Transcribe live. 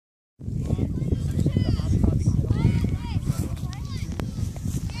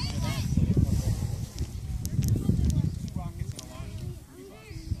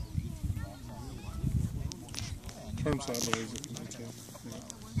sideways if you need to.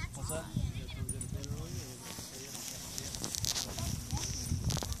 What's that?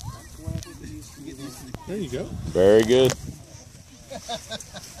 There you go. Very good.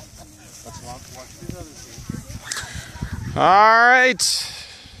 All right.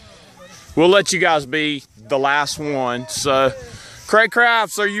 We'll let you guys be the last one. So, Craig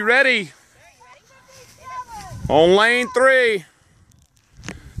Crafts, are you ready? On lane 3.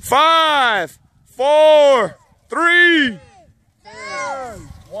 5, 4, 3, 2,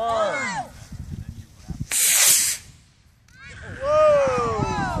 1.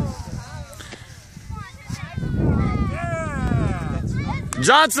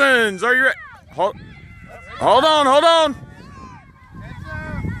 Johnsons, are you ready? Hold on.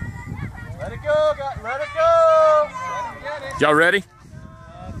 Let it go, let it go. Y'all ready? Can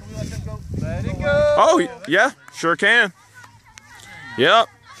we let them go? Let it go. Oh, yeah, sure can. Yep.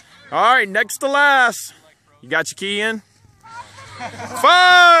 All right, next to last. You got your key in?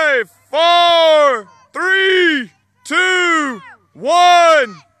 5, 4, 3, 2,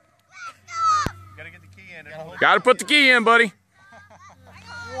 1. Gotta get the key in. Gotta put the key in, buddy.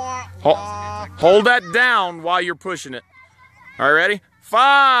 Hold that down while you're pushing it. All right, ready?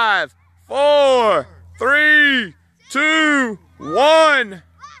 5, 4, 3, 2, 1.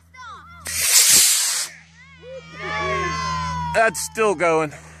 That's still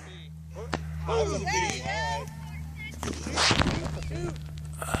going.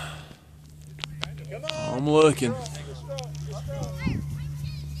 I'm looking.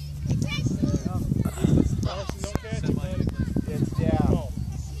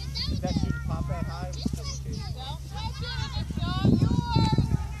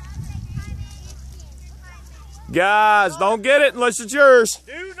 Guys, don't get it unless it's yours.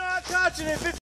 Do not touch it if it's